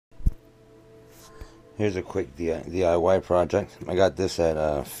Here's a quick DIY project. I got this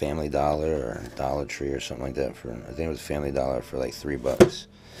at Family Dollar or Dollar Tree or something like that for, I think it was Family Dollar for like $3.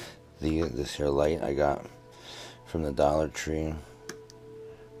 This here light I got from the Dollar Tree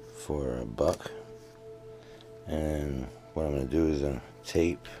for $1. And what I'm gonna do is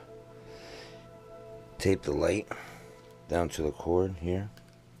tape the light down to the cord here.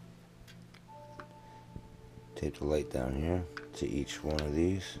 Tape the light down here to each one of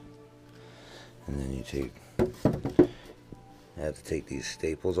these, and then I have to take these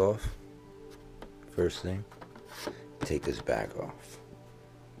staples off. First thing, take this back off.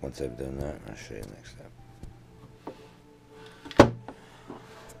 Once I've done that, I'll show you the next step.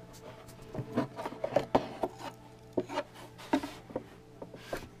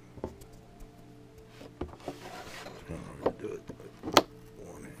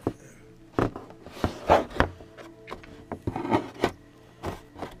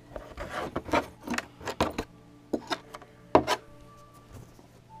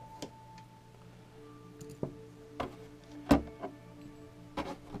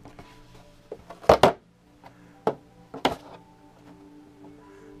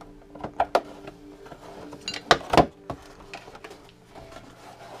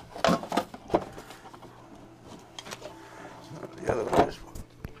 The other one is,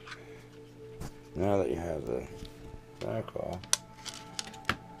 now that you have the back off,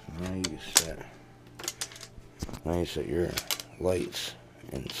 now you set your lights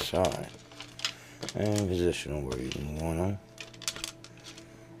inside and position them where you want them.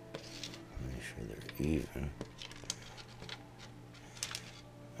 Make sure they're even.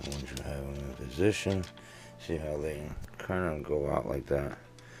 And once you have them in position, see how they kind of go out like that.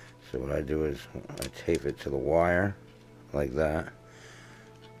 So what I do is I tape it to the wire like that,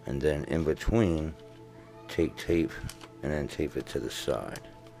 and then in between take tape and then tape it to the side.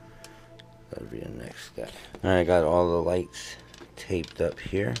 That'll be the next step. Alright, I got all the lights taped up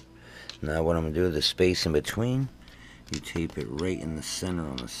here. Now what I'm gonna do, the space in between, you tape it right in the center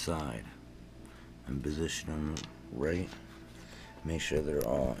on the side and position them right. Make sure they're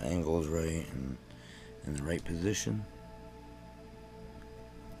all angles right and in the right position,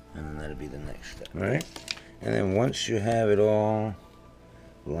 and then that'll be the next step. Alright, and then once you have it all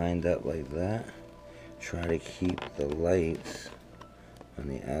lined up like that, try to keep the lights on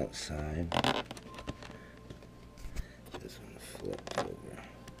the outside. This one flip over.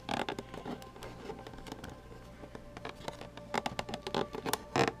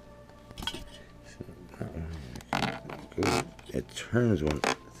 So that one good. It turns when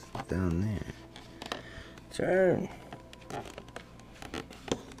it's down there. Turn.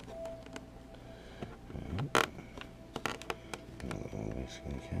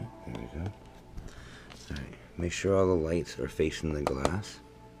 Okay, there we go. Alright, make sure all the lights are facing the glass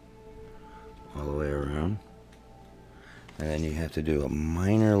all the way around. And then you have to do a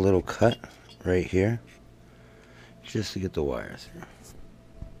minor little cut right here just to get the wire through.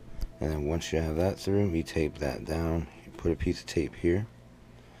 And then once you have that through, you tape that down. You put a piece of tape here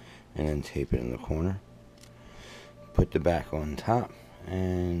and then tape it in the corner. Put the back on top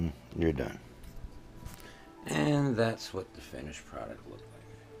and you're done. And that's what the finished product looked like.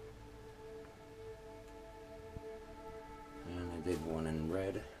 And I did one in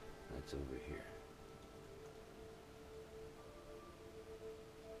red. That's over here.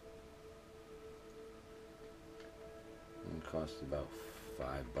 And it cost about $5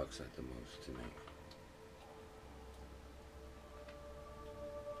 at the most to make.